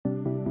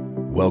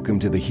Welcome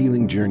to the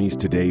Healing Journeys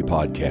Today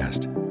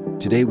podcast.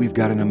 Today we've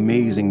got an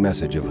amazing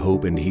message of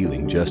hope and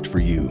healing just for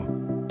you.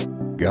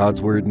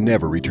 God's word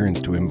never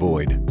returns to him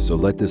void, so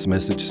let this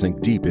message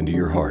sink deep into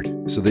your heart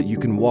so that you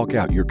can walk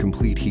out your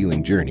complete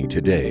healing journey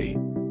today.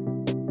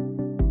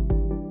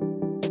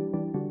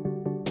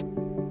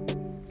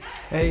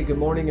 Hey, good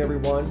morning,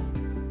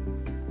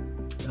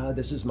 everyone.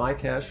 This is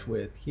Mike Hoesch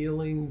with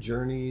Healing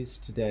Journeys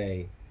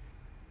Today.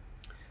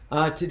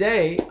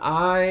 Today,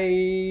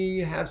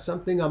 I have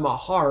something on my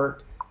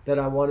heart that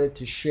I wanted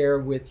to share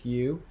with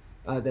you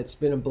that's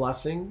been a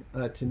blessing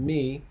to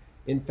me.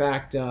 In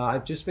fact,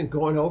 I've just been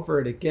going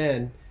over it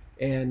again,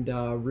 and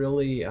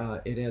really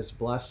it has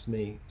blessed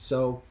me.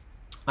 So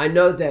I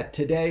know that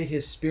today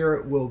His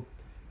Spirit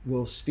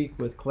will speak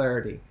with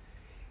clarity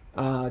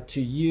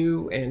to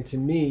you and to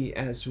me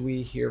as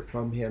we hear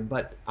from Him.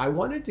 But I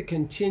wanted to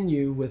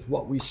continue with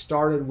what we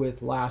started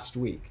with last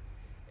week.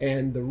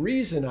 And the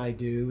reason I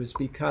do is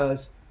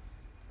because,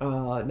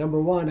 number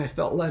one, I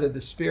felt led of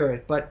the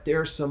Spirit, but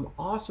there's some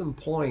awesome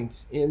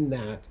points in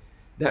that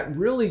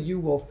really you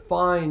will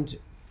find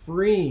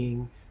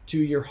freeing to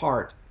your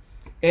heart.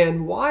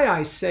 And why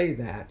I say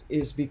that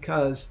is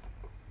because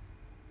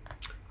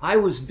I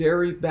was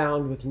very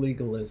bound with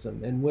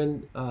legalism. And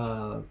when,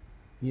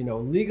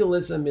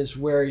 legalism is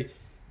where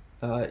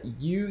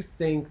you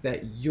think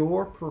that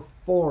your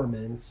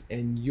performance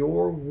and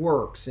your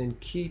works in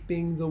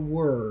keeping the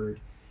word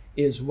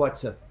is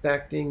what's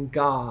affecting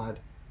God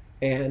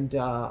and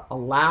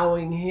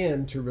allowing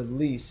Him to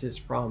release His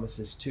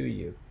promises to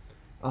you.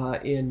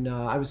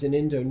 I was in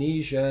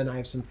Indonesia, and I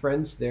have some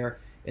friends there,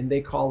 and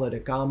they call it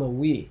agama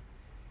wi.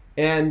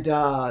 And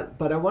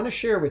but I want to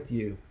share with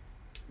you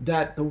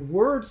that the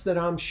words that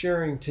I'm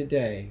sharing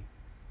today,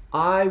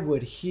 I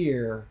would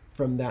hear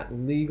from that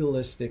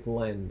legalistic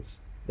lens,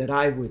 that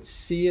I would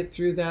see it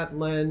through that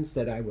lens,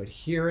 that I would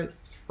hear it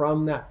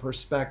from that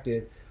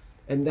perspective.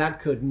 And that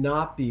could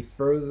not be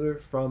further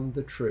from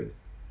the truth.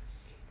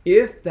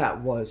 If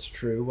that was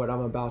true, what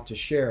I'm about to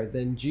share,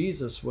 then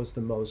Jesus was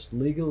the most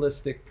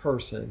legalistic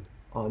person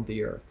on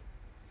the earth.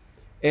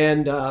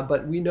 And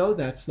but we know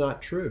that's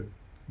not true.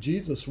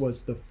 Jesus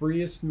was the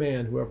freest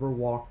man who ever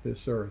walked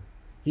this earth.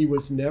 He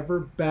was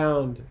never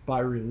bound by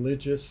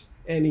religious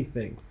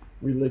anything,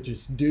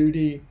 religious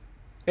duty,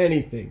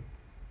 anything.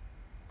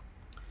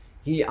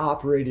 He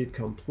operated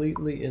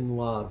completely in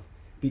love,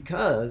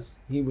 because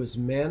he was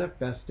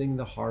manifesting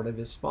the heart of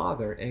his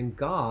Father, and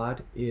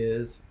God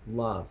is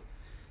love.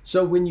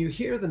 So when you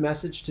hear the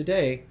message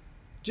today,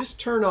 just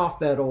turn off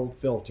that old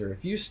filter.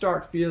 If you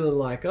start feeling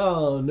like,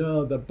 oh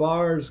no, the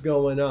bar's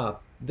going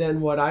up,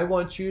 then what I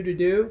want you to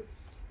do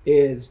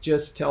is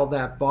just tell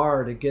that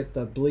bar to get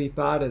the bleep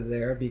out of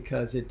there,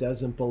 because it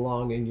doesn't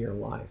belong in your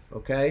life,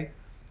 okay?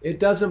 It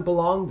doesn't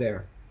belong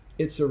there.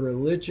 It's a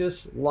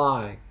religious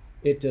lie.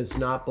 It does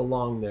not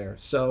belong there.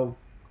 So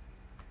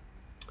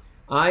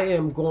I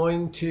am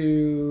going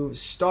to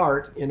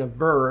start in a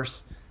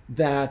verse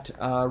that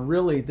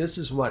really, this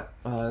is what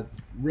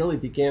really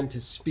began to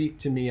speak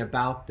to me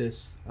about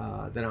this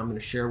that I'm going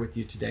to share with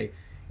you today.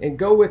 And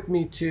go with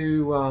me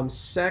to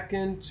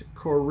 2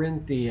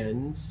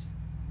 Corinthians,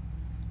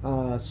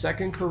 1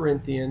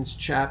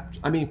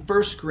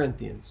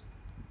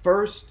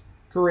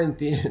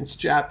 Corinthians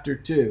chapter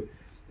 2.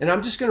 And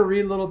I'm just going to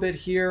read a little bit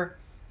here.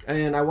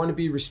 And I want to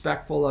be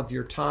respectful of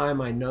your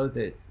time. I know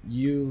that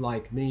you,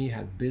 like me,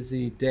 have a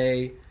busy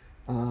day.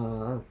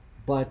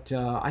 But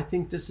I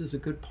think this is a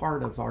good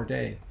part of our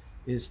day,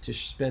 is to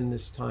spend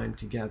this time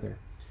together.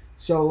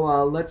 So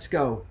let's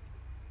go.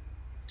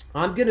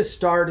 I'm going to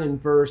start in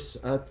verse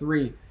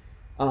 3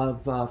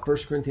 of 1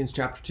 Corinthians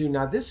chapter 2.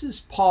 Now, this is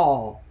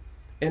Paul.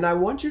 And I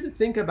want you to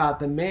think about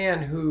the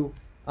man who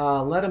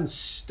let him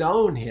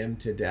stone him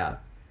to death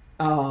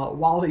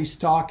while he's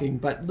talking.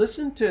 But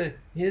listen to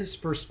his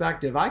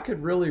perspective. I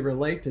could really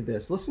relate to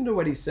this. Listen to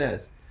what he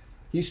says.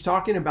 He's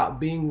talking about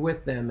being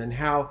with them and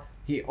how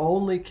he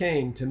only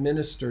came to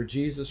minister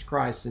Jesus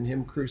Christ and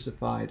Him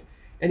crucified.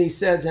 And he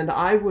says, and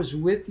I was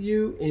with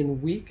you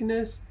in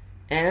weakness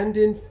and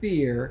in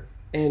fear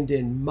and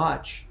in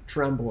much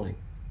trembling.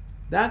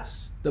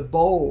 That's the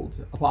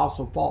bold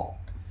Apostle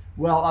Paul.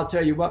 Well, I'll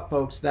tell you what,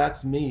 folks,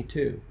 that's me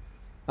too.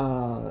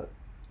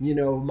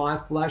 My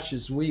flesh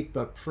is weak,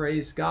 but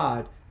praise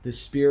God, the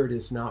Spirit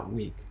is not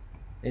weak.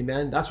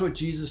 Amen. That's what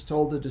Jesus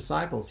told the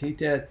disciples. He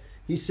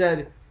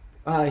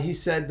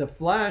said, the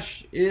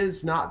flesh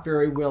is not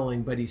very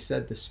willing, but He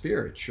said the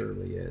Spirit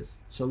surely is.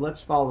 So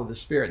let's follow the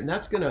Spirit. And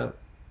that's gonna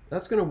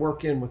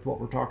work in with what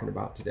we're talking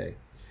about today.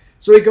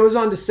 So he goes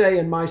on to say,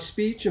 and my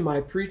speech and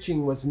my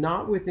preaching was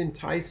not with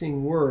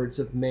enticing words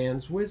of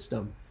man's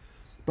wisdom,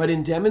 but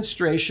in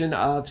demonstration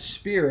of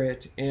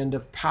Spirit and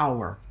of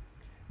power,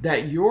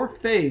 that your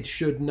faith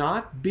should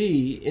not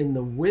be in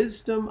the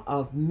wisdom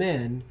of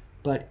men,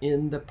 but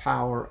in the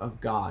power of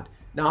God.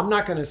 Now, I'm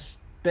not going to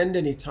spend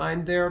any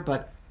time there,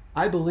 but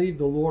I believe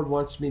the Lord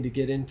wants me to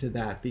get into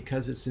that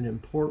because it's an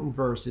important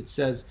verse. It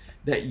says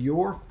that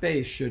your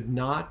faith should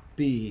not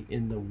be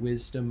in the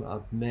wisdom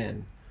of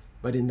men,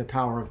 but in the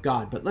power of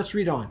God. But let's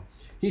read on.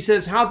 He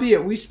says,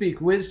 howbeit we speak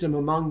wisdom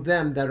among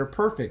them that are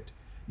perfect,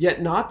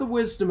 yet not the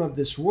wisdom of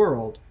this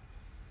world,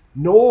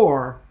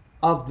 nor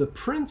of the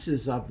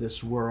princes of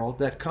this world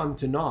that come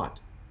to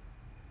naught.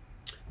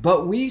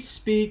 But we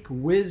speak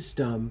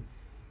wisdom,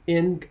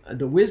 in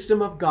the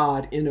wisdom of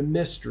God, in a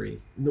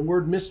mystery. And the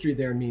word mystery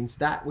there means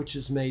that which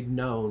is made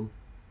known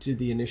to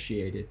the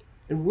initiated.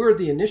 And we're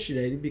the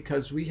initiated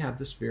because we have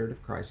the Spirit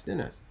of Christ in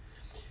us.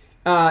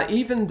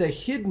 Even the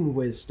hidden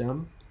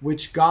wisdom,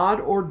 which God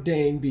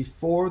ordained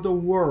before the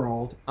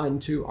world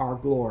unto our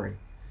glory,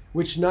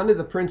 which none of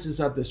the princes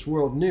of this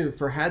world knew,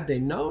 for had they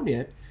known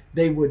it,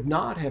 they would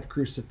not have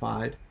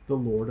crucified the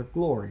Lord of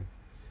glory.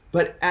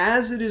 But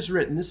as it is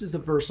written, this is the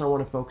verse I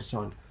want to focus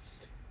on.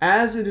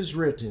 As it is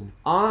written,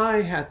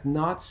 eye hath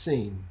not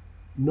seen,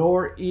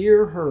 nor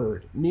ear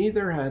heard,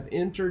 neither have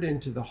entered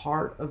into the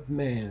heart of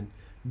man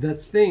the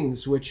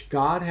things which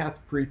God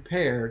hath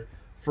prepared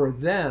for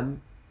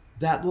them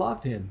that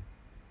love him.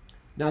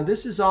 Now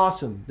this is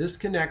awesome. This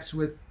connects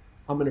with,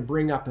 I'm going to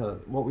bring up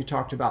what we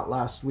talked about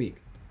last week.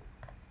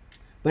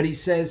 But he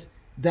says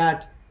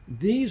that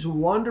these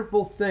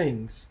wonderful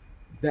things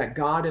that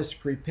God has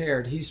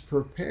prepared, he's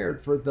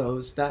prepared for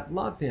those that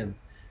love him.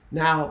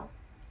 Now,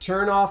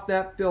 turn off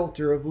that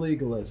filter of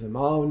legalism.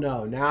 Oh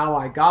no, now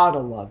I gotta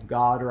love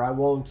God or I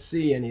won't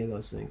see any of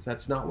those things.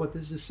 That's not what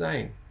this is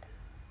saying.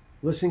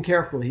 Listen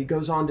carefully. He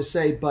goes on to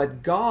say,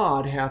 but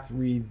God hath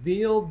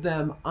revealed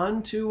them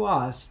unto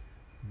us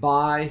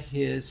by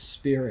his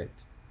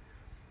Spirit.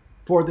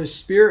 For the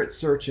Spirit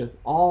searcheth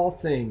all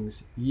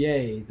things,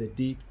 yea, the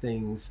deep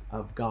things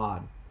of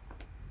God.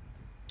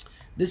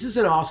 This is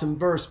an awesome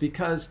verse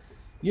because,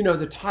 you know,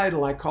 the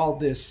title, I called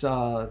this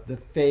the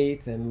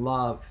faith and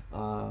love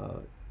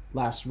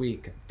last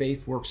week.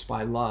 Faith works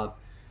by love.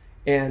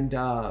 And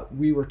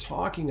we were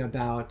talking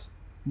about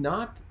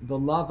not the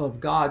love of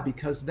God,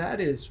 because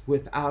that is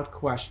without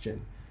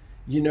question.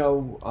 You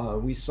know,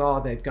 we saw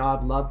that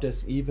God loved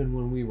us even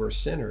when we were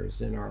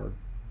sinners and are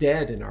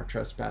dead in our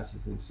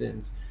trespasses and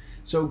sins.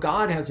 So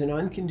God has an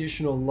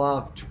unconditional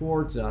love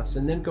towards us,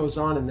 and then goes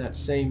on in that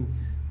same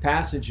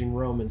passage in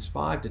Romans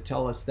 5 to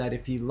tell us that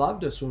if he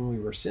loved us when we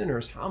were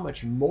sinners, how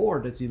much more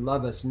does he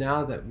love us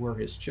now that we're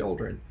his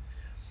children?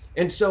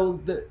 And so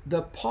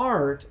the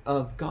part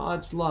of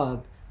God's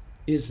love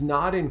is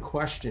not in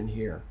question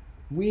here.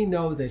 We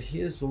know that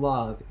his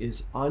love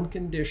is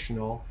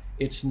unconditional.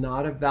 It's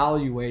not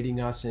evaluating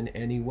us in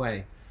any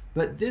way.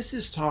 But this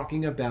is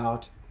talking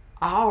about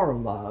our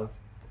love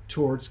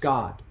towards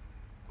God.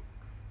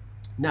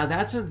 Now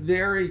that's a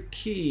very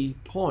key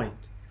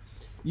point.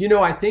 You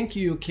know, I think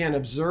you can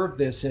observe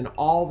this in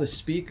all the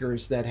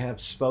speakers that have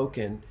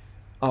spoken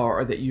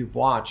or that you've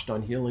watched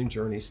on Healing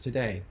Journeys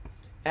today.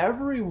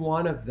 Every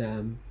one of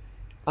them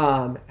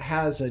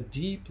has a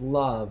deep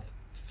love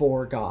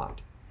for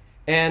God.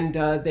 And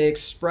they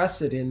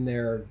express it in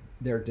their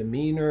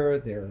demeanor,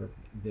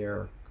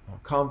 their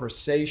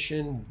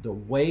conversation, the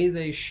way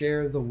they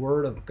share the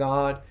Word of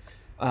God.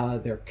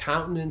 Their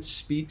countenance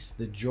speaks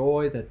the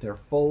joy that they're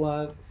full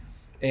of.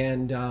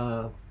 And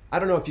I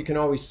don't know if you can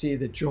always see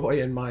the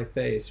joy in my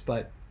face,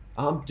 but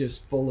I'm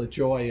just full of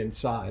joy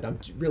inside. I'm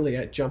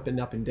really jumping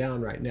up and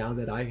down right now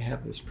that I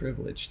have this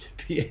privilege to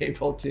be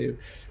able to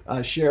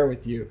share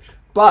with you.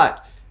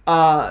 But,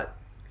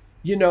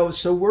 you know,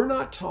 so we're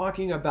not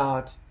talking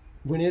about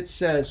when it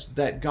says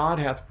that God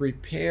hath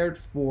prepared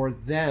for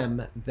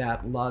them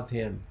that love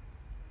him.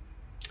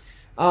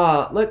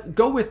 Let's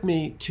go with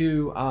me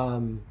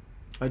to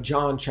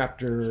John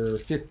chapter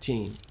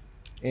 15.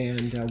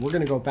 And we're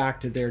going to go back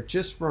to there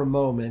just for a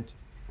moment.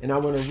 And I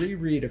want to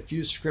reread a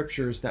few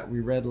scriptures that we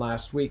read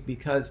last week,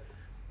 because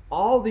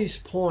all these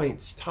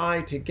points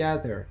tie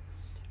together.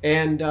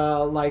 And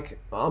like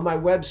on my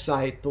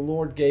website, the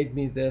Lord gave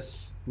me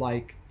this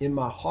like in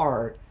my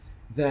heart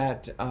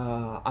that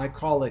I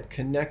call it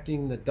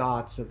connecting the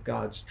dots of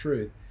God's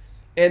truth.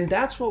 And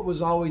that's what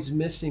was always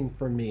missing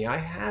for me. I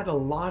had a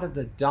lot of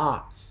the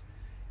dots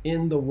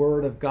in the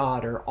Word of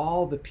God, or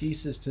all the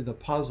pieces to the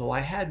puzzle.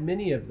 I had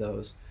many of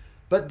those,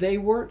 but they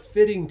weren't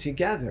fitting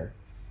together.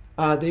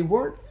 They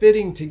weren't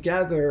fitting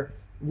together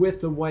with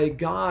the way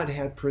God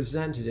had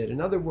presented it. In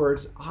other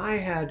words, I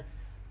had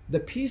the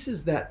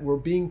pieces that were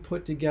being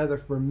put together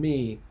for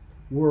me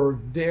were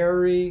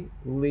very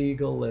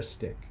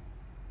legalistic.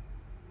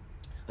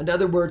 In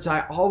other words,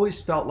 I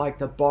always felt like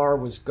the bar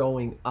was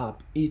going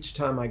up each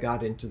time I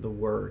got into the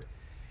Word.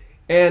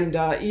 And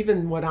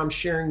even what I'm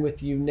sharing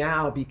with you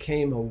now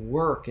became a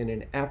work and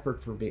an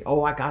effort for me.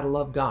 Oh, I got to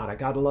love God. I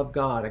got to love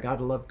God. I got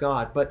to love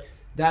God. But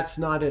that's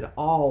not at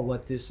all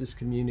what this is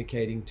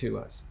communicating to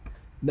us.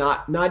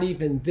 Not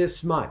even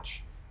this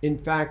much. In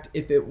fact,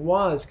 if it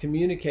was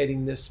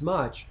communicating this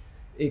much,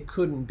 it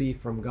couldn't be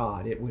from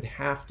God. It would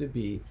have to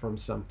be from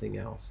something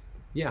else.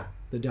 Yeah,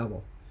 the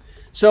devil.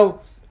 So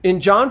in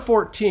John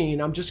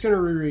 14, I'm just going to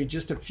reread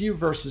just a few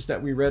verses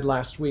that we read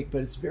last week,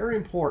 but it's very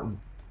important.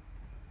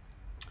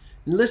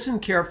 Listen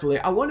carefully.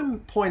 I want to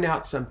point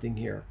out something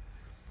here.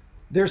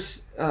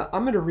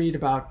 I'm going to read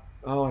about,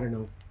 I don't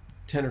know,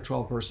 10 or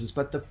 12 verses,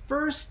 but the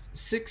first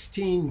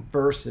 16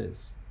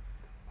 verses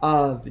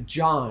of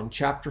John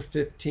chapter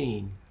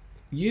 15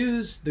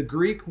 use the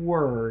Greek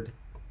word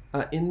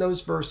in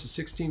those verses,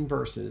 16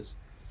 verses.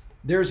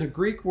 There's a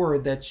Greek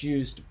word that's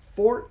used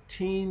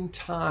 14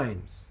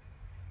 times,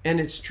 and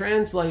it's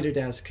translated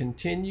as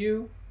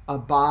continue,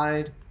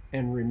 abide,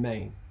 and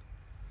remain.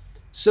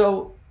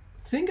 So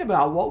think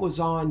about what was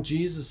on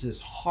Jesus's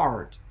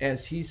heart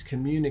as he's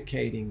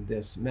communicating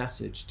this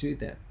message to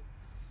them.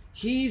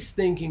 He's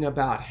thinking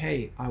about,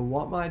 hey, I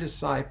want my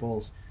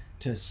disciples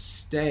to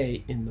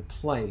stay in the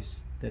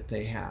place that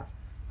they have.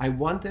 I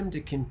want them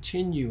to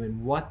continue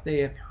in what they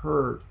have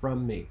heard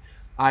from me.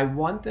 I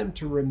want them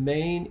to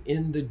remain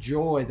in the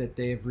joy that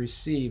they have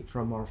received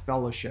from our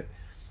fellowship.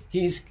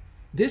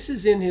 This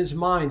is in his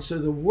mind. So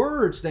the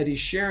words that he's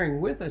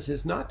sharing with us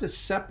is not to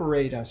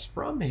separate us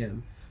from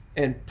him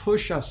and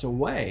push us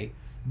away,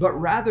 but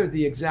rather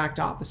the exact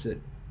opposite.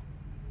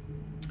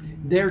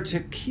 They're to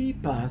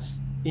keep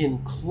us in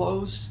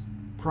close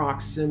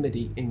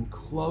proximity, in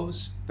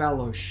close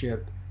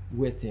fellowship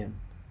with him.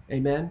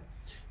 Amen?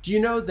 Do you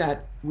know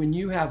that when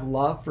you have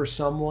love for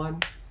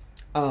someone,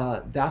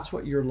 that's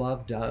what your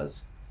love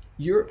does?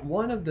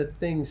 One of the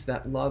things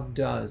that love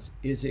does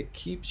is it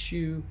keeps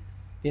you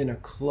in a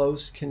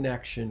close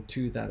connection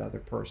to that other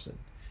person.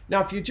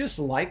 Now, if you just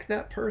like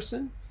that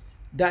person,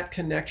 that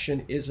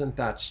connection isn't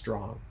that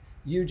strong.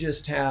 You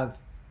just have,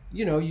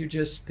 you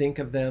just think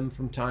of them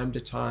from time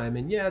to time,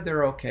 and yeah,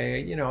 they're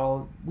okay.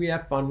 We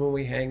have fun when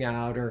we hang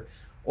out,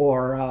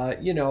 or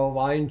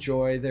I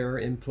enjoy their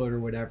input or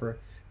whatever.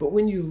 But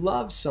when you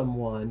love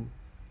someone,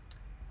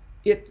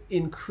 it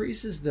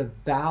increases the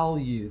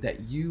value that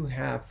you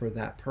have for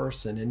that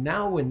person. And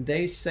now when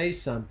they say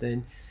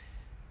something,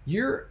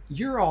 you're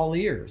all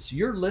ears.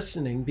 You're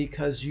listening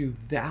because you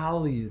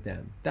value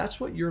them. That's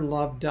what your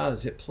love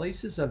does. It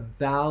places a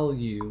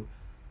value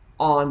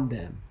on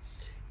them.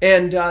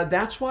 And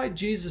that's why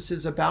Jesus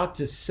is about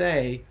to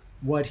say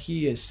what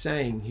he is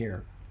saying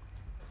here.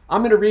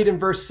 I'm going to read in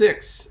verse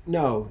 6.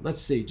 No,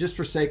 let's see. Just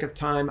for sake of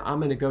time, I'm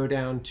going to go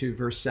down to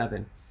verse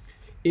 7.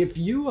 If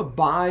you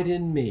abide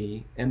in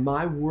me and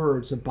my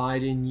words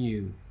abide in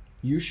you,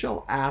 you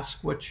shall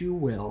ask what you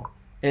will,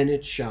 and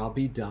it shall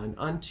be done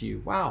unto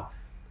you. Wow,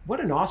 what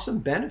an awesome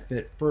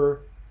benefit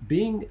for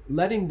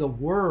letting the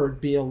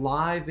word be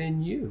alive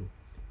in you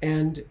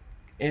and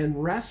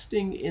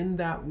resting in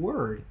that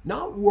word,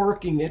 not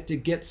working it to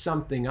get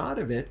something out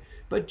of it,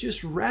 but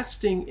just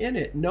resting in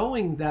it,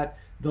 knowing that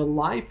the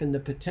life and the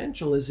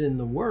potential is in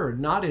the word,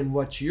 not in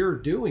what you're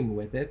doing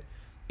with it.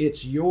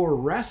 It's your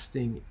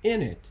resting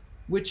in it,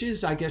 which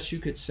is, I guess you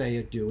could say,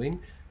 a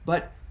doing,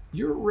 but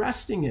you're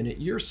resting in it.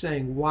 You're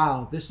saying,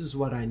 wow, this is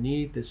what I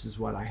need. This is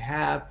what I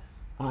have.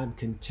 I'm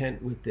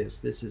content with this.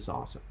 This is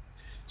awesome.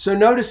 So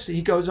notice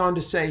he goes on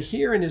to say,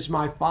 herein is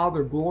my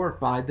Father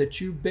glorified,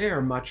 that you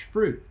bear much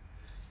fruit.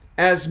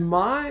 As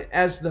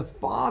the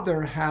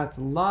Father hath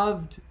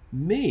loved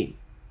me.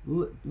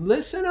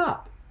 Listen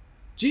up.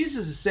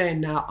 Jesus is saying,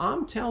 now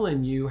I'm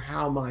telling you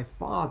how my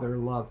Father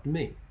loved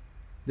me.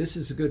 This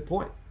is a good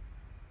point.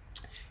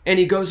 And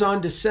he goes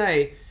on to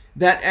say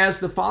that as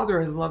the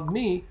Father has loved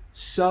me,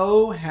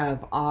 so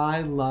have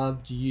I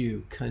loved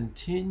you.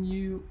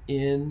 Continue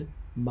in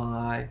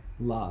my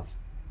love.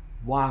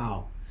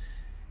 Wow.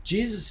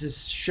 Jesus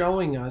is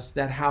showing us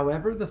that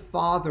however the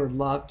Father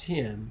loved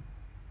him,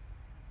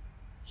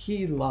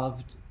 he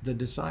loved the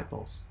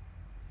disciples.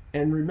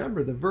 And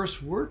remember, the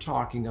verse we're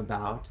talking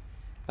about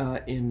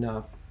in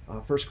 1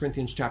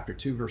 Corinthians chapter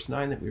 2, verse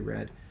 9 that we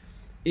read,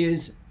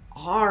 is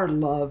our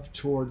love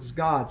towards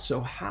God.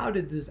 So how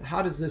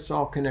does this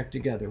all connect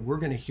together? We're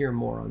going to hear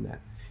more on that.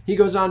 He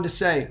goes on to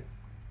say,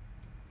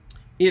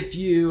 if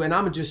you, and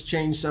I'm going to just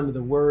change some of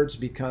the words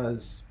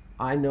because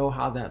I know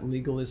how that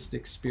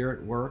legalistic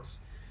spirit works.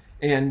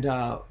 And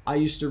I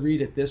used to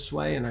read it this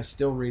way, and I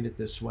still read it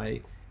this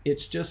way.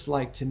 It's just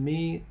like, to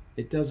me,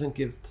 it doesn't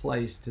give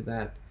place to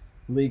that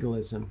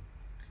legalism.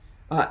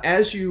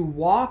 As you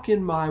walk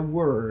in my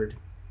word,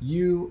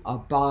 you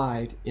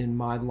abide in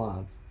my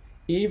love,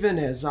 even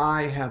as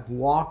I have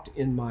walked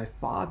in my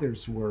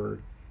Father's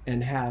word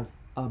and have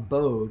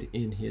abode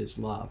in his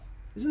love.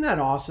 Isn't that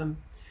awesome?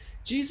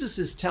 Jesus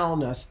is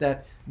telling us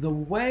that the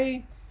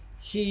way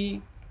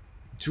he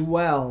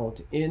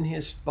dwelled in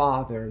his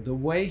Father, the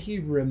way he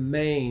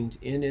remained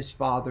in his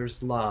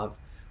Father's love,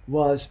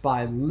 was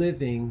by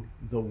living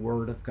the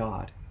Word of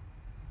God.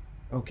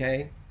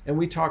 Okay? And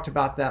we talked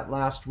about that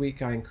last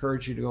week. I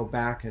encourage you to go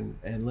back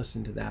and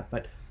listen to that.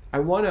 But I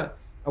want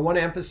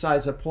to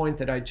emphasize a point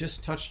that I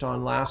just touched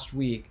on last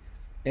week,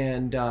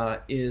 and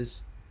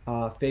is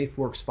faith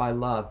works by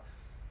love.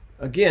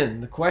 Again,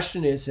 the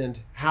question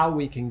isn't how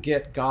we can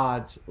get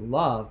God's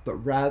love, but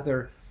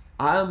rather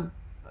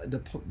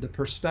the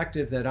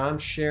perspective that I'm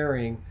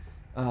sharing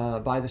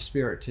by the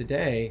Spirit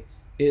today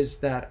is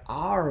that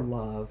our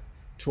love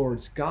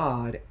towards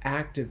God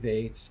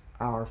activates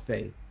our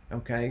faith.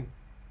 Okay?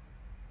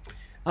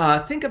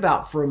 Think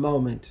about for a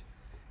moment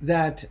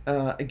that,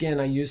 again,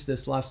 I used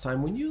this last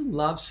time. When you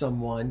love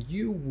someone,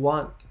 you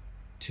want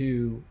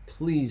to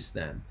please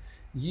them,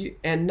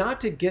 and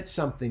not to get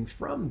something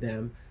from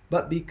them,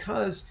 but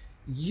because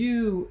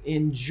you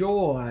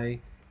enjoy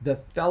the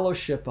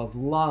fellowship of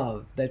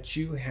love that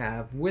you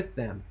have with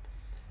them.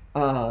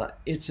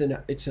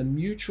 It's a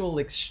mutual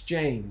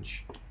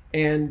exchange.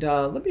 And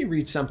let me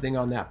read something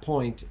on that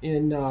point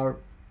in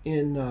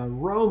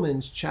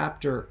Romans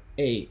chapter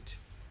 8.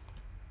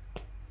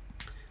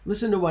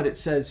 Listen to what it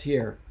says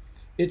here.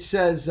 It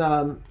says,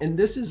 and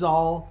this is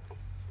all,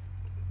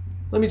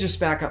 let me just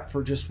back up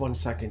for just 1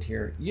 second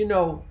here. You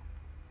know,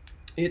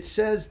 it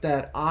says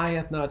that eye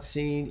hath not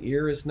seen,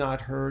 ear has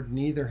not heard,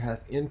 neither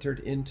hath entered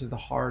into the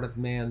heart of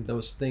man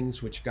those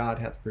things which God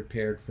hath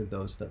prepared for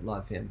those that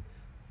love him.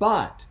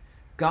 But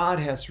God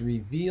has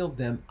revealed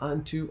them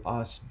unto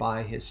us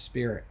by his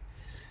Spirit.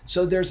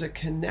 So there's a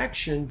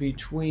connection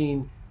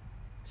between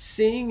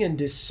seeing and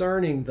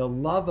discerning the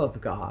love of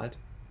God,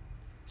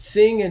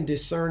 seeing and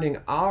discerning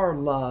our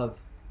love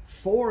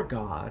for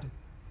God,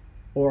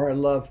 or our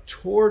love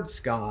towards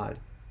God,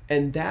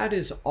 and that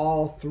is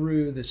all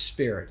through the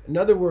Spirit. In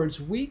other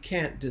words, we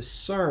can't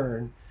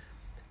discern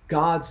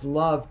God's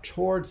love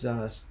towards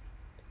us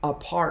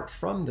apart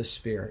from the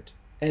Spirit,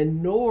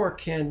 and nor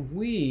can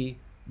we,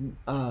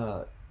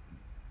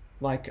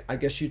 like I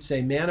guess you'd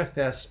say,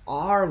 manifest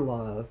our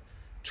love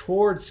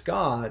towards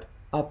God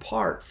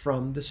apart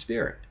from the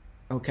Spirit.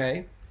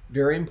 Okay?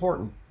 Very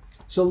important.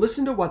 So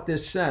listen to what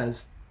this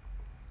says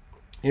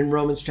in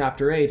Romans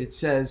chapter 8. It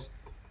says,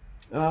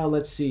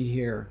 let's see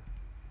here.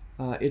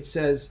 It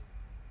says,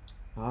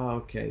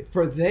 okay,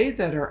 for they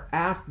that are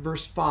after,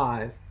 verse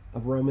 5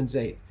 of Romans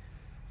 8,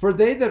 for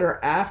they that are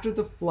after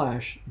the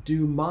flesh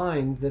do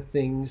mind the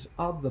things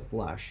of the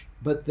flesh,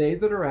 but they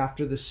that are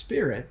after the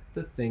Spirit,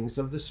 the things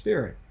of the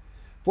Spirit.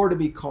 For to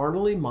be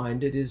carnally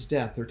minded is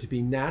death, or to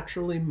be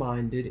naturally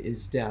minded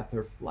is death,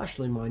 or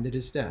fleshly minded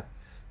is death.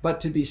 But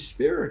to be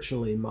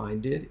spiritually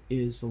minded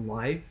is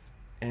life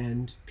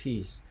and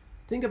peace.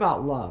 Think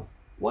about love.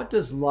 What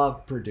does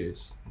love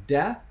produce?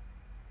 Death,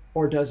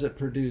 or does it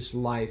produce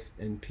life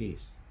and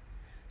peace?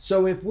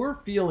 So if we're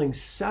feeling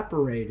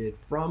separated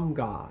from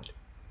God,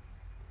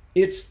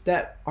 it's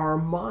that our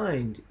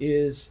mind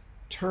is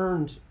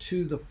turned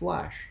to the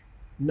flesh,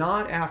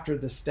 not after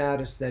the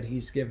status that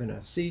he's given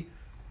us. See,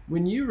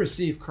 when you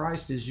receive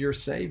Christ as your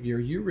Savior,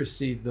 you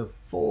receive the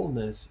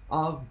fullness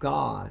of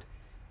God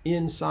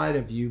inside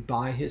of you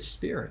by his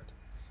Spirit.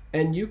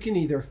 And you can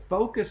either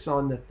focus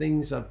on the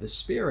things of the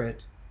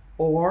Spirit,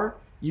 or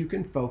you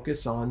can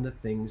focus on the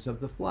things of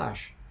the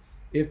flesh.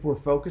 If we're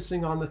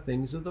focusing on the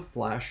things of the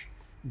flesh,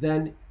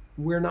 then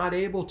we're not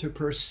able to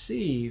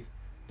perceive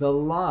the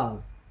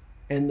love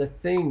and the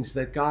things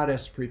that God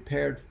has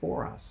prepared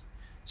for us.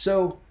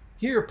 So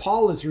here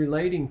Paul is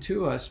relating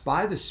to us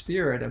by the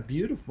Spirit a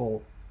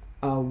beautiful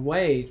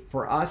way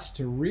for us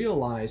to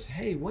realize,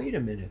 hey, wait a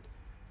minute.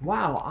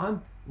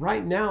 Wow,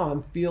 right now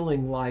I'm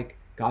feeling like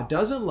God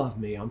doesn't love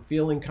me. I'm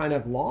feeling kind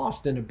of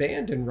lost and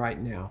abandoned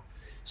right now.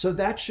 So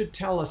that should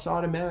tell us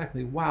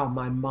automatically, wow,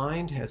 my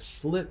mind has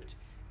slipped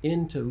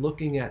into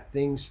looking at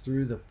things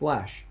through the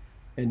flesh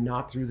and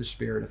not through the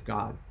Spirit of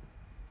God.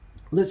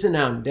 Listen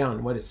down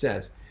to what it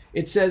says.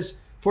 It says,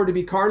 for to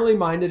be carnally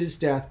minded is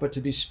death, but to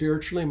be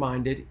spiritually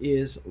minded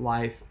is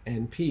life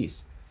and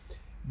peace.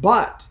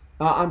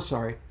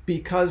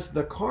 Because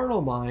the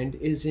carnal mind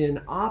is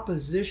in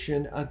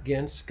opposition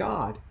against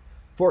God,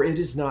 for it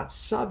is not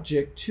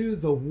subject to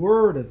the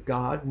word of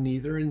God,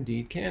 neither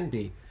indeed can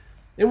be.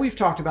 And we've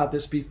talked about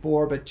this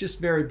before, but just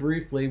very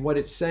briefly, what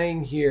it's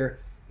saying here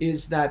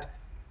is that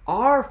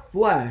our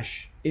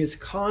flesh is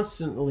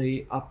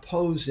constantly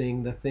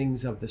opposing the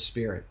things of the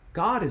Spirit.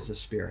 God is a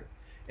spirit,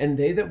 and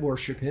they that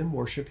worship him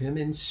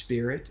in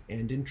spirit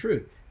and in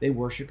truth. They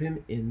worship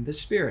him in the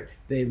Spirit.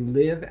 They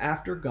live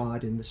after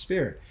God in the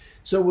Spirit.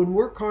 So when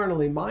we're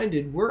carnally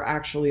minded, we're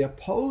actually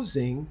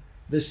opposing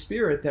the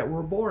Spirit that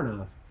we're born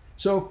of.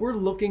 So if we're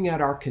looking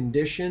at our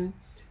condition,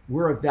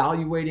 we're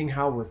evaluating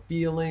how we're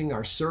feeling,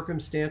 our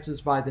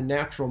circumstances by the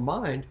natural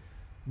mind,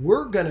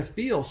 we're going to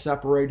feel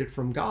separated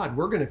from God.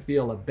 We're going to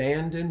feel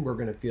abandoned. We're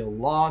going to feel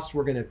lost.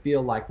 We're going to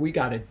feel like we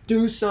got to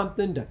do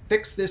something to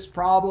fix this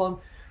problem.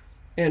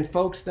 And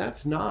folks,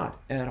 that's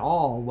not at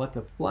all what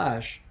the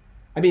flesh,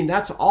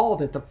 that's all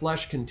that the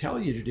flesh can tell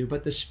you to do,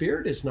 but the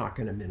Spirit is not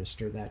going to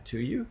minister that to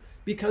you,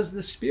 because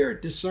the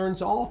Spirit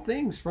discerns all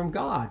things from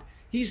God.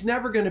 He's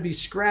never going to be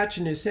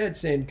scratching his head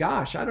saying,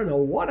 gosh, I don't know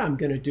what I'm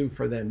going to do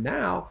for them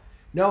now.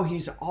 No,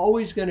 he's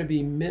always going to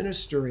be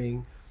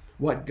ministering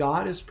what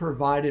God has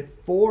provided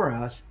for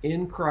us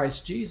in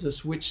Christ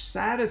Jesus, which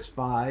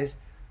satisfies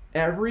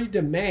every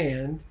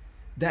demand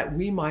that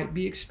we might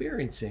be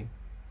experiencing,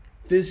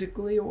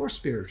 physically or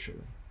spiritually.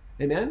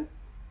 Amen?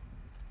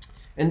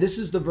 And this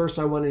is the verse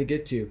I wanted to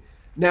get to.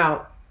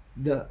 Now,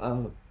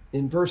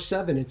 in verse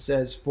 7 it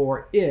says,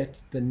 for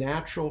it, the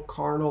natural,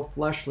 carnal,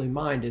 fleshly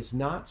mind, is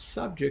not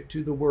subject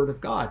to the word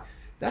of God.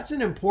 That's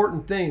an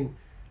important thing.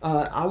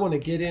 I want to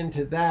get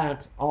into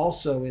that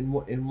also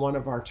in one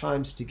of our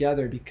times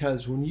together,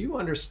 because when you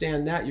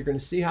understand that, you're going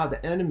to see how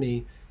the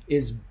enemy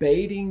is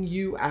baiting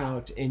you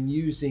out and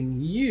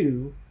using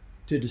you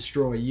to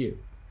destroy you.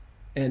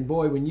 And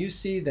boy, when you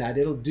see that,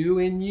 it'll do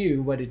in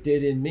you what it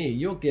did in me.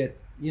 You'll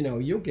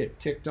get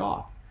ticked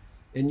off.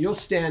 And you'll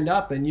stand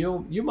up and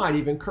you might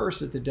even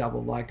curse at the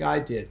devil like I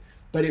did.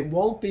 But it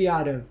won't be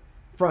out of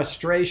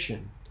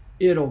frustration.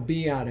 It'll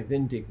be out of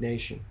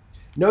indignation.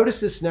 Notice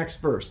this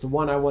next verse, the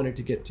one I wanted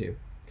to get to.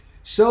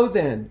 So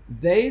then,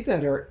 they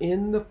that are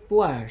in the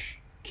flesh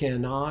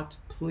cannot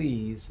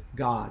please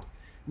God.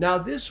 Now,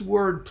 this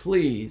word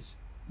please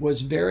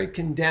was very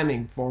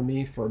condemning for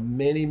me for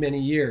many,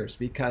 many years,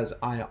 because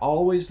I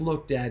always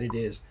looked at it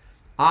as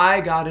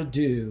I got to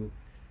do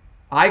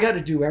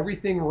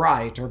everything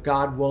right or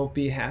God won't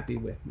be happy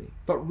with me.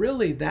 But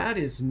really, that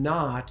is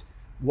not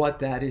what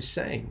that is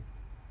saying.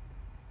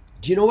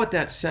 Do you know what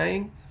that's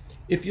saying?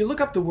 If you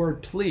look up the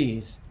word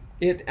please,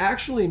 it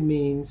actually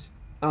means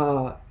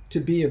to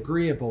be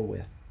agreeable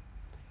with.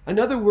 In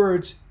other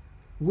words,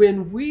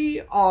 when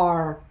we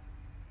are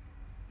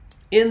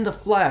in the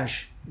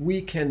flesh,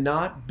 we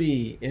cannot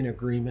be in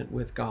agreement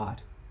with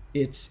God.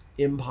 It's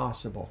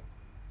impossible,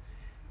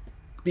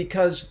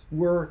 because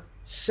we're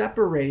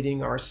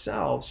separating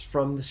ourselves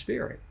from the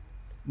Spirit.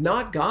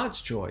 Not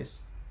God's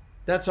choice.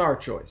 That's our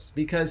choice,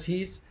 because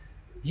He's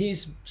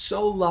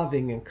so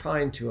loving and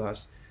kind to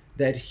us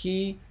that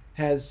He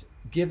has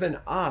given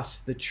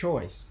us the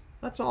choice.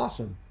 That's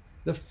awesome.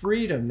 The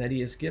freedom that He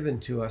has given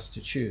to us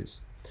to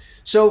choose.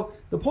 So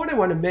the point I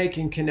want to make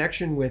in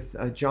connection with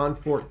John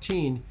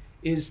 14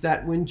 is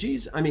that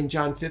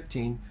John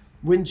 15,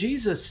 when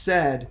Jesus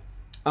said,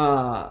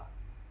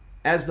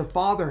 as the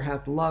Father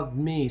hath loved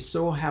me,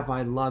 so have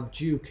I loved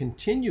you,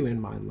 continue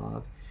in my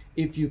love.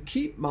 If you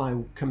keep my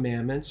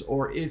commandments,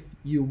 or if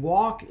you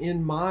walk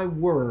in my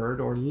word,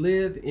 or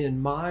live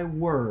in my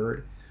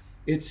word,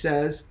 it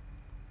says,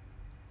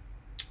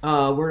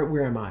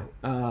 where am I?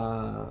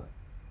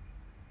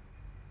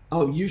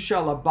 You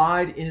shall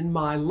abide in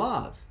my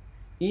love,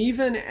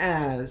 even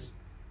as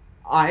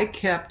I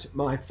kept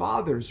my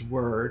Father's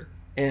word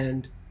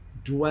and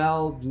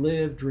dwelled,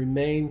 lived,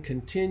 remained,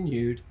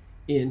 continued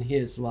in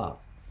His love.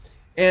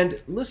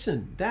 And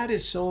listen, that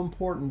is so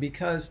important,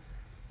 because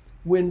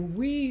when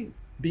we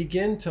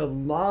begin to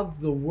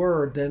love the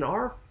word, then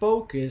our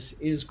focus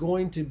is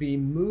going to be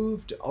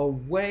moved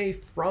away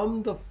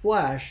from the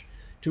flesh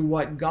to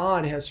what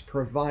God has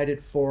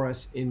provided for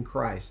us in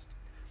Christ.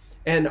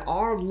 And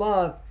our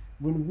love,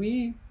 when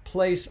we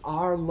place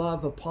our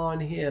love upon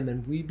Him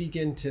and we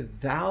begin to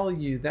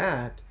value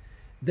that,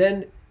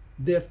 then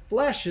the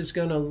flesh is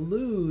going to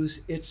lose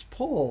its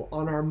pull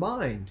on our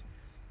mind.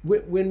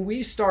 When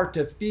we start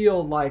to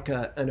feel like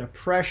an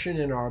oppression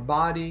in our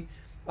body,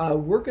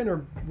 we're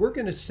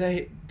gonna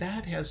say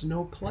that has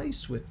no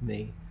place with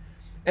me,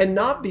 and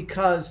not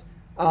because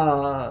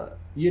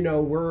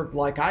we're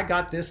like, I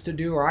got this to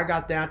do or I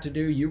got that to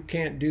do. You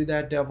can't do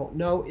that, devil.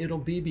 No, it'll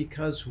be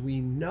because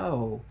we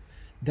know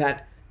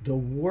that the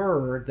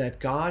word that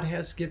God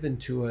has given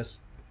to us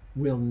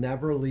will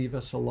never leave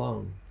us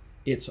alone.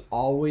 It's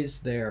always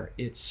there.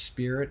 It's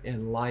spirit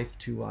and life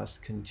to us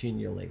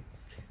continually.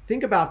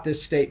 Think about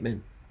this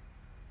statement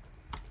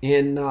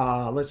in,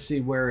 let's see,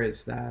 where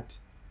is that?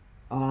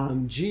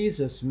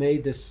 Jesus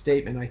made this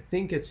statement. I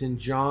think it's in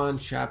John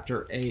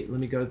chapter 8. Let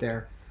me go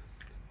there.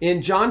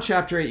 In John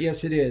chapter 8,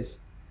 yes, it is.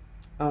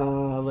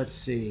 Let's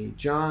see,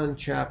 John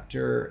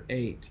chapter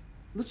 8.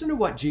 Listen to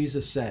what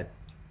Jesus said.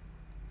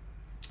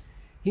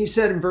 He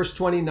said in verse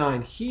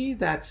 29, He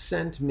that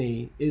sent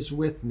me is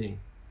with me.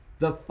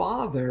 The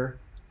Father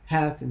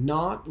hath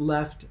not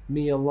left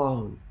me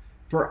alone,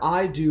 for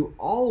I do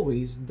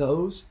always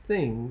those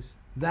things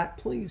that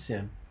please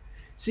Him.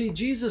 See,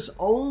 Jesus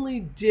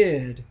only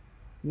did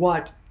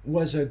what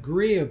was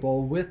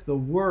agreeable with the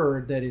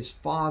word that His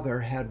Father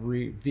had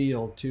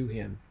revealed to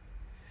Him.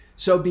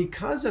 So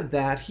because of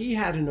that, He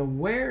had an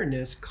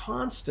awareness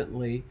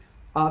constantly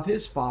of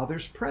His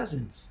Father's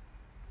presence,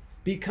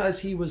 because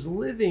He was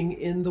living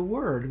in the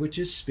Word, which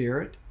is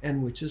spirit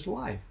and which is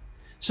life.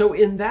 So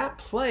in that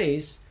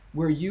place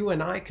where you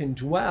and I can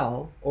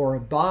dwell or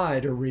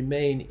abide or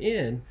remain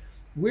in,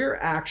 we're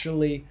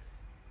actually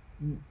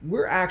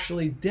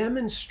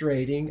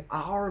demonstrating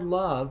our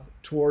love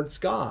towards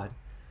God.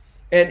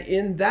 And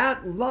in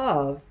that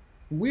love,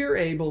 we're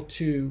able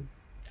to,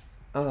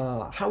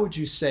 how would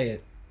you say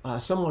it?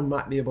 Someone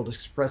might be able to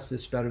express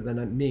this better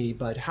than me,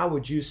 but how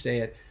would you say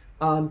it?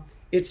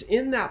 It's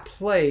in that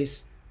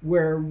place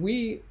where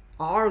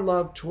our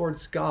love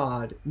towards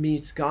God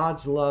meets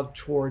God's love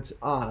towards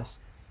us,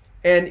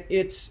 and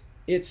it's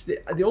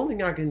the only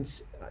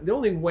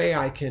way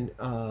I can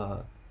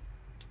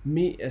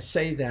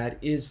say that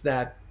is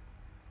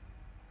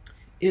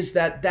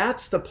that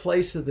that's the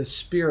place of the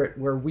Spirit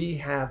where we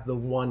have the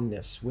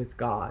oneness with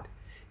God,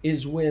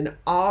 is when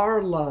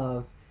our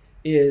love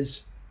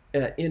is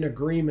in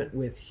agreement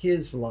with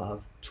His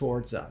love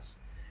towards us.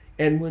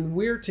 And when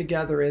we're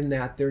together in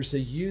that, there's a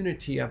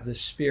unity of the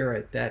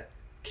Spirit that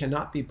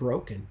cannot be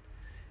broken.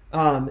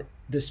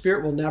 The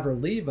Spirit will never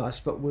leave us,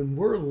 but when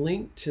we're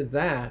linked to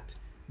that,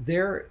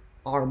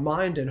 our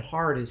mind and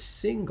heart is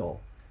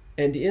single.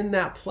 And in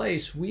that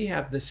place, we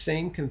have the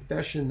same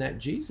confession that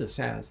Jesus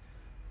has.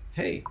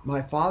 hey,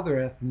 my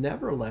Father hath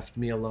never left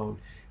me alone.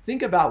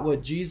 Think about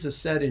what Jesus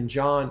said in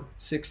John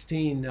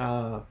 16,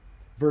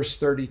 verse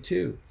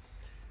 32,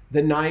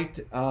 the night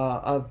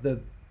of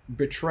the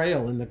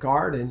betrayal in the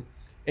garden.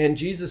 And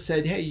Jesus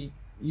said, hey,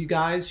 you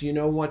guys, you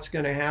know what's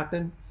going to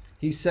happen?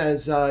 He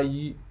says,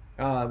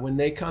 when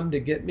they come to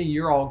get me,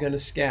 you're all going to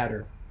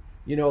scatter.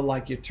 You know,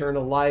 like you turn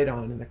a light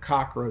on and the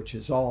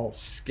cockroaches all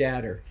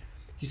scatter.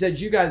 He said,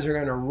 you guys are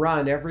going to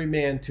run every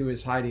man to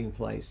his hiding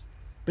place.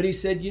 But he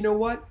said, you know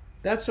what?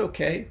 That's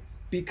okay,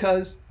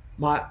 because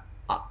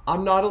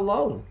I'm not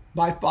alone.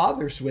 My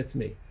Father's with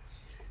me.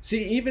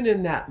 See, even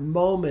in that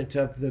moment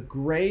of the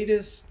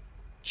greatest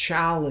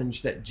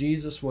challenge that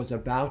Jesus was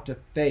about to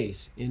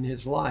face in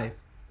his life,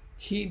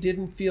 he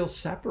didn't feel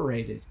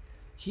separated.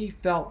 He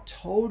felt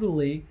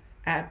totally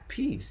at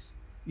peace.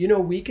 You know,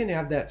 we can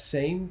have that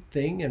same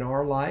thing in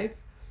our life.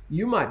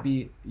 You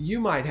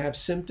might have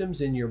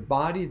symptoms in your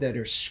body that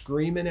are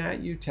screaming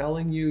at you,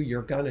 telling you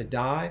you're going to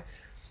die,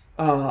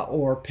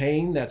 or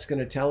pain that's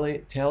going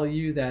to tell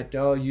you that,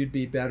 oh, you'd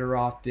be better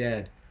off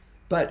dead.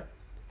 But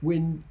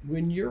when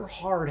your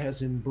heart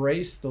has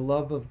embraced the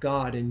love of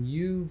God and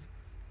you've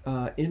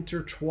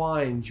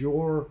intertwined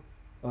your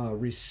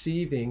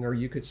receiving, or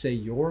you could say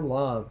your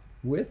love,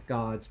 with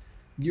God's,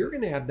 you're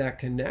going to have that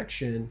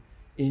connection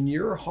in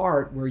your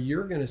heart where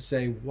you're going to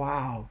say,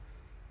 wow,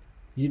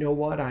 you know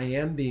what? I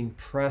am being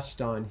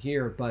pressed on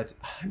here, but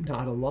I'm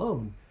not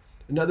alone.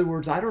 In other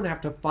words, I don't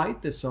have to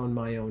fight this on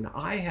my own.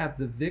 I have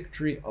the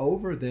victory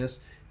over this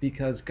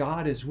because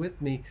God is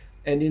with me.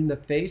 And in the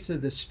face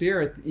of the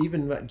Spirit,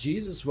 even what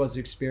Jesus was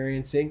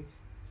experiencing,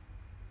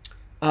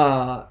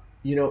 in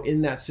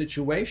that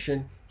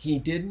situation, he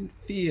didn't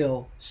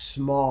feel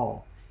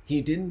small.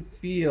 He didn't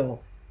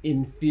feel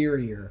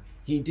inferior.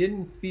 He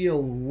didn't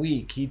feel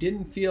weak. He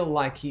didn't feel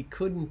like he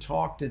couldn't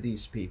talk to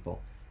these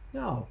people.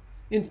 No.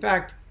 In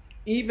fact,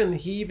 he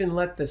even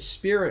let the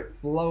Spirit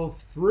flow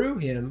through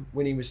him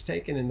when he was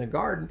taken in the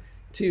garden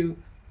to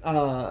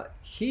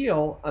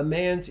heal a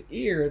man's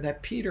ear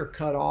that Peter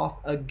cut off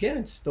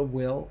against the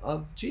will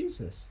of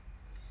Jesus.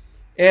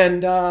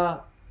 And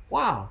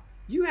wow,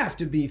 you have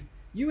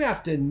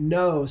to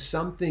know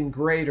something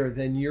greater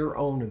than your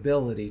own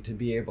ability to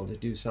be able to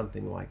do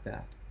something like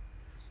that.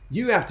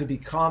 You have to be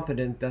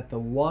confident that the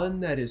one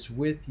that is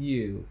with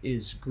you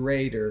is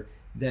greater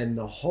than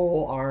the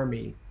whole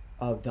army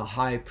of the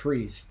high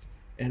priest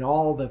and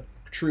all the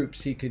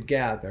troops he could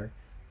gather.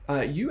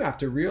 You have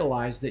to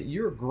realize that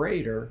you're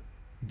greater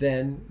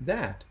than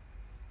that.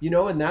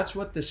 And that's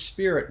what the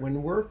Spirit,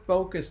 when we're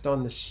focused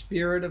on the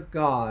Spirit of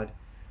God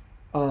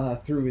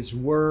through his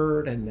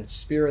word and the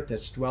Spirit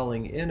that's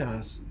dwelling in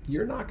us,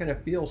 you're not going to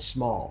feel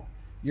small.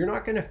 You're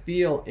not going to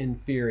feel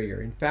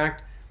inferior. In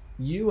fact,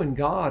 you and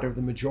God are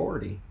the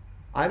majority.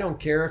 I don't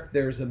care if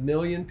there's 1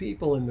 million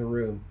people in the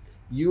room.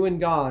 You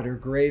and God are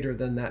greater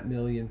than that 1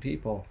 million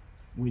people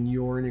when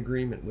you're in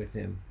agreement with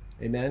him.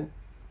 Amen?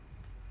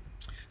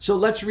 So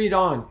let's read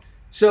on.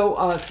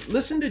 So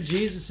listen to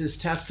Jesus'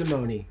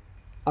 testimony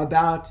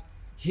about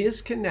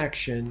his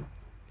connection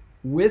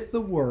with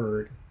the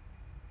Word,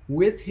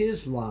 with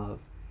his love,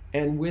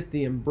 and with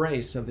the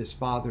embrace of his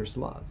Father's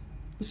love.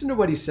 Listen to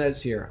what he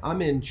says here.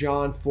 I'm in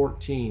John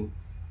 14.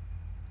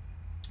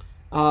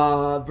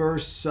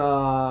 Let's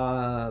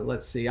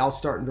see, I'll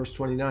start in verse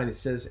 29. It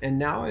says, and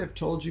now I have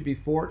told you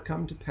before it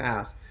come to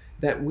pass,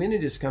 that when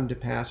it is come to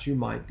pass you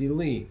might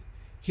believe.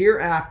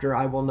 Hereafter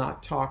I will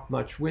not talk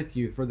much with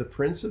you, for the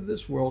prince of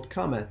this world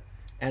cometh,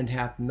 and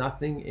hath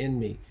nothing in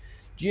me.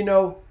 Do you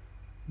know,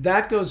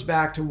 that goes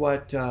back to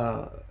what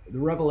the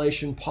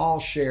revelation Paul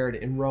shared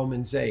in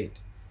Romans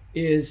 8,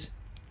 is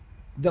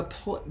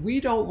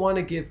we don't want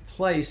to give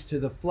place to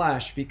the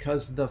flesh,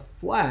 because the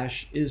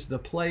flesh is the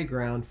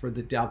playground for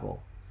the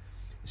devil.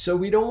 So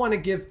we don't want to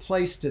give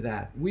place to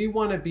that. We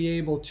want to be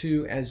able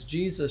to, as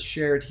Jesus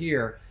shared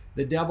here,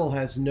 the devil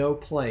has no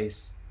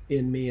place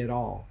in me at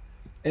all.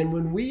 And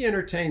when we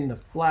entertain the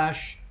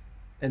flesh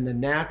and the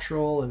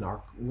natural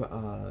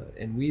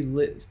and we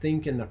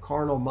think in the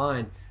carnal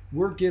mind,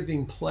 we're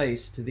giving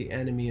place to the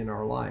enemy in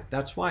our life.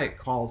 That's why it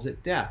calls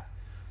it death.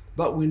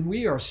 But when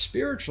we are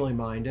spiritually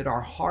minded,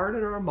 our heart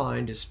and our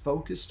mind is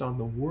focused on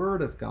the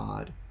Word of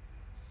God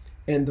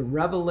and the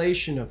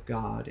revelation of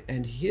God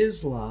and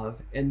his love,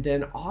 and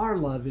then our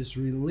love is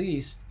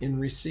released in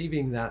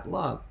receiving that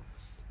love.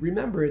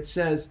 Remember, it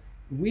says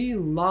we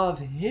love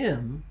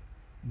him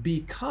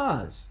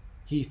because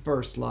he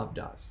first loved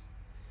us.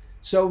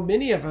 So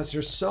many of us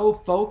are so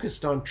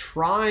focused on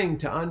trying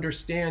to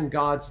understand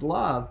God's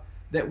love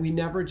that we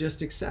never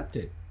just accept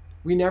it.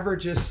 We never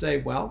just say,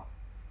 well,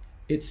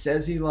 it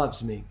says he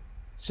loves me,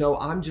 so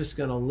I'm just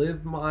going to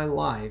live my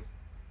life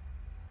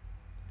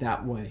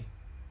that way.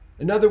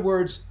 In other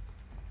words,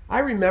 I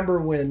remember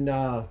when,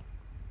 my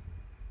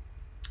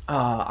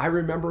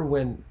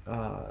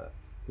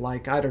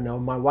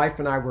wife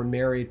and I were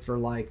married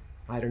for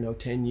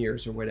 10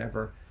 years or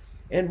whatever.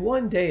 And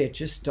one day it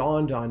just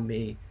dawned on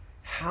me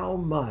how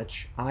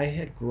much I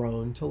had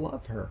grown to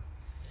love her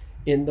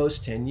in those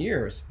 10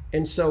 years.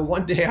 And so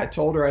one day I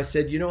told her, I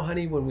said,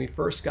 honey, when we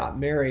first got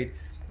married,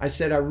 I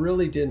said, I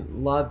really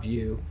didn't love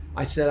you.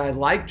 I said, I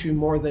liked you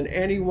more than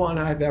anyone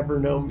I've ever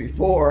known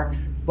before.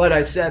 But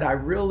I said, I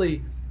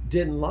really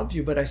didn't love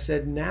you. But I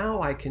said,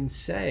 now I can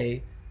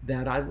say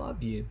that I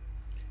love you.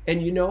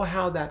 And you know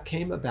how that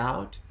came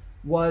about?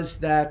 Was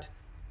that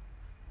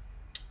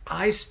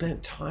I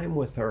spent time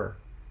with her,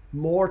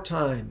 more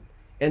time.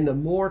 And the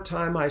more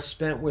time I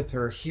spent with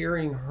her,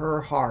 hearing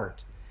her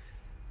heart,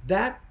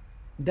 that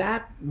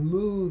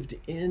moved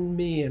in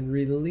me and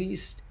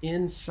released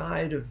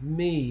inside of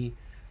me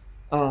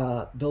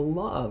the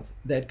love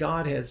that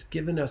God has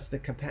given us the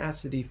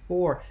capacity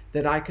for,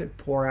 that I could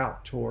pour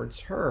out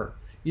towards her.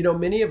 You know,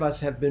 many of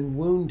us have been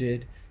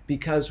wounded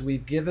because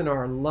we've given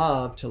our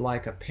love to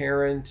like a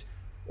parent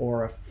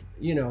or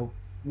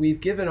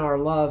we've given our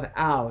love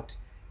out,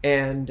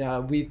 and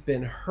we've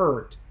been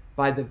hurt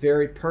by the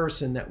very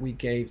person that we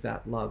gave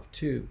that love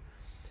to.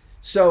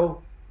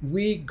 So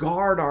we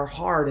guard our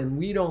heart and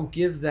we don't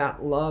give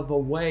that love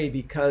away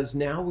because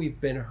now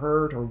we've been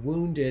hurt or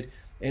wounded,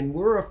 and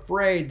we're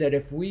afraid that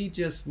if we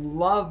just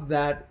love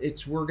that,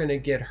 we're going to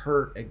get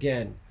hurt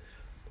again.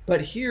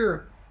 But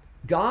here,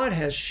 God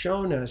has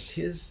shown us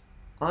his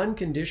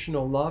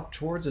unconditional love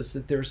towards us,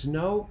 that there's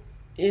no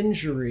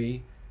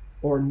injury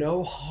or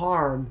no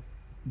harm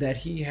that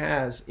he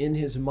has in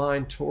his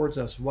mind towards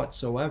us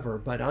whatsoever,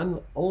 but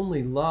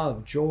only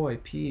love, joy,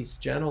 peace,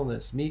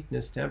 gentleness,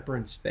 meekness,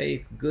 temperance,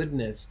 faith,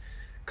 goodness,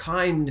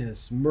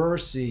 kindness,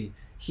 mercy,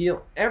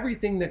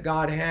 everything that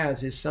God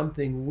has is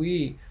something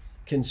we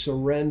can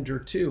surrender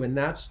to. And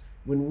that's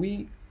when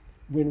we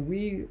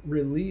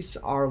release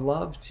our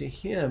love to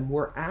him,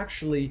 we're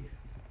actually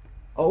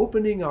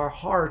opening our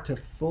heart to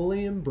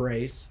fully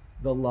embrace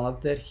the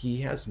love that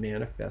he has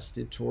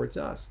manifested towards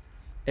us.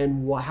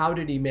 And how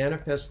did he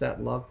manifest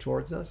that love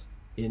towards us?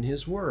 In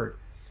his word.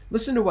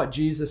 Listen to what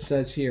Jesus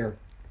says here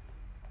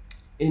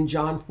in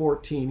John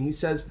 14. He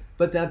says,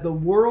 but that the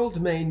world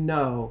may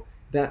know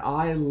that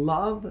I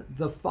love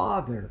the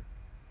Father,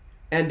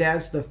 and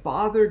as the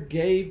Father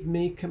gave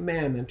me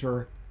commandment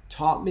or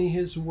taught me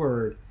his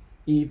word,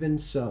 even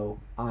so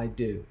I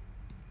do.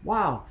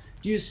 Wow.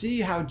 Do you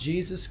see how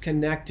Jesus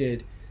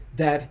connected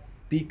that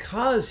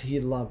because he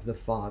loved the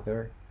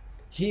Father,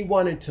 he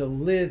wanted to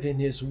live in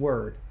his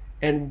word?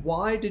 And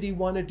why did he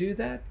want to do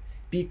that?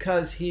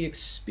 Because he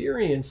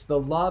experienced the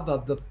love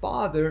of the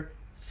Father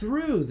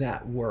through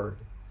that word.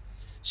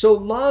 So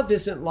love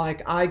isn't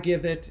like I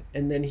give it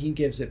and then he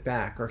gives it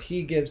back, or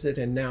he gives it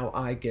and now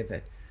I give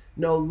it.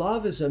 No,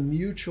 love is a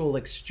mutual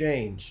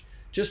exchange.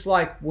 Just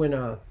like when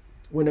a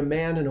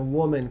man and a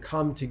woman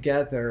come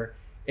together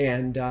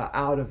and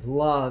out of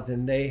love,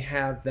 and they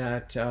have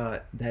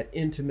that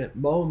intimate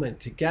moment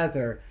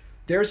together,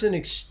 there's an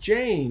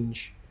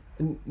exchange.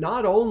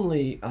 Not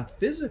only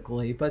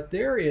physically, but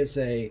there is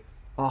a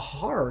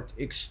heart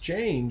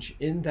exchange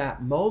in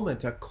that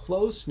moment, a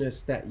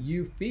closeness that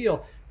you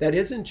feel that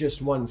isn't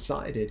just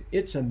one-sided.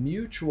 It's a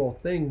mutual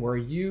thing where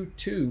you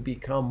two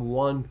become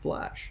one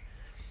flesh.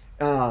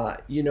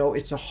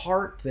 It's a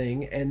heart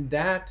thing, and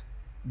that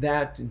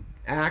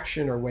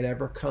action or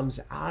whatever comes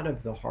out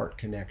of the heart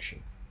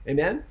connection.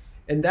 Amen?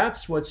 And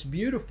that's what's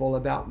beautiful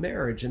about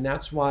marriage, and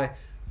that's why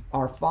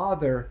our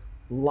Father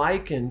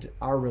likened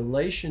our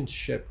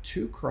relationship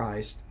to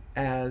Christ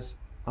as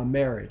a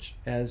marriage,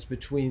 as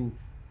between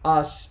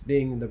us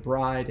being the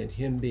bride and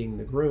him being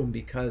the groom,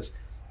 because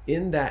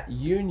in that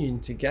union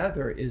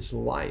together is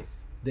life.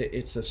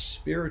 It's a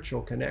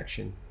spiritual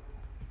connection.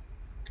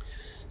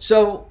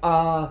 So,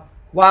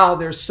 wow,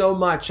 there's so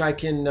much I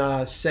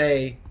can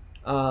say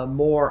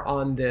more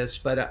on this,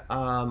 but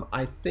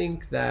I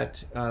think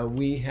that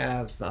we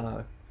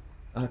have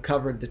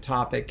covered the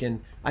topic, and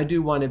I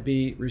do want to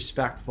be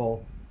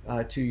respectful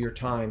to your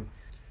time.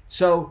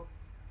 So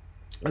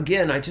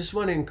again, I just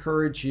want to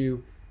encourage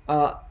you,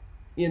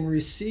 in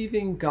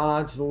receiving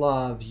God's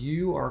love,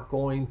 it's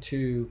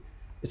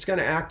going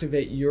to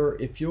activate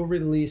if you'll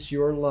release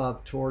your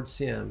love towards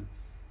him,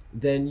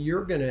 then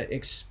you're going to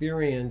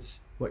experience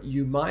what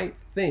you might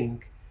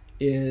think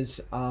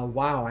is,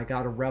 wow, I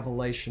got a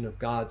revelation of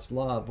God's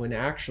love, when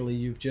actually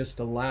you've just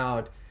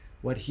allowed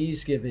what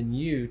he's given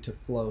you to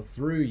flow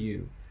through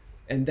you.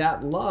 And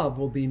that love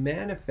will be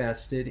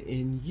manifested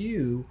in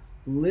you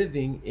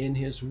living in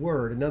his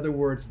word. In other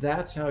words,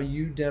 that's how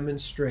you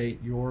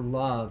demonstrate your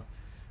love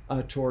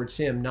towards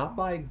him, not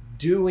by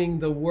doing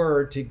the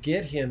word to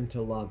get him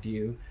to love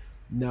you.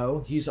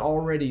 No, he's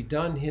already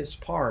done his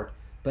part,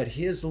 but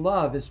his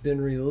love has been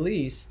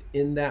released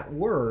in that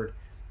word.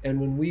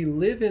 And when we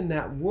live in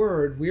that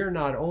word, we're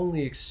not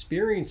only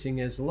experiencing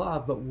his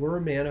love, but we're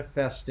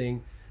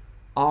manifesting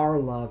our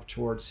love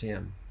towards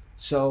him.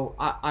 So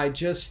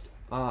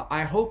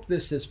I hope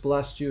this has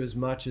blessed you as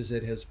much as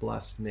it has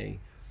blessed me.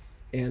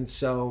 And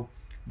so,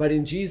 but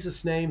in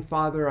Jesus' name,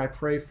 Father, I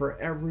pray for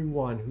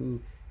everyone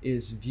who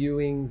is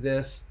viewing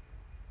this.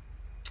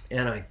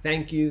 And I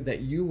thank you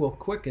that you will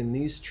quicken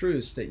these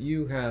truths that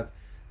you have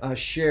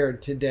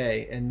shared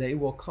today, and they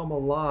will come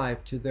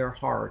alive to their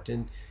heart,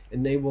 and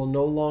they will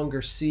no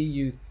longer see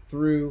you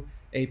through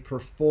a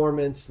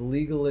performance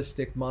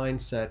legalistic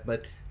mindset,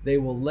 but they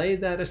will lay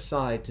that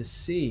aside to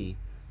see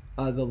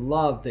the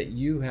love that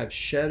you have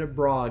shed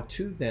abroad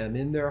to them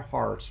in their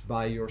hearts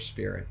by your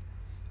Spirit.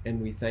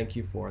 And we thank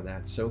you for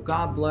that. So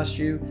God bless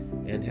you,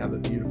 and have a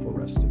beautiful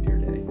rest of your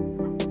day.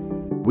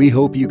 We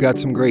hope you got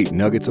some great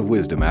nuggets of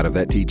wisdom out of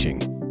that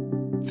teaching.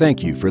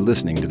 Thank you for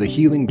listening to the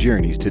Healing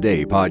Journeys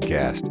Today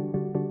podcast.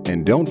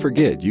 And don't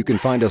forget, you can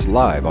find us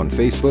live on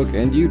Facebook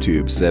and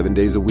YouTube 7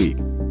 days a week.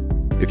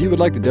 If you would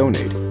like to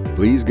donate,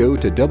 please go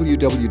to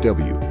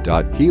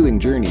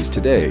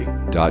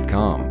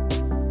www.healingjourneystoday.com.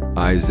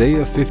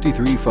 Isaiah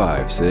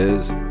 53:5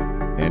 says,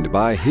 "And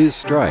by His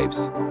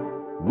stripes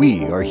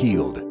we are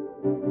healed."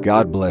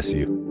 God bless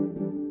you.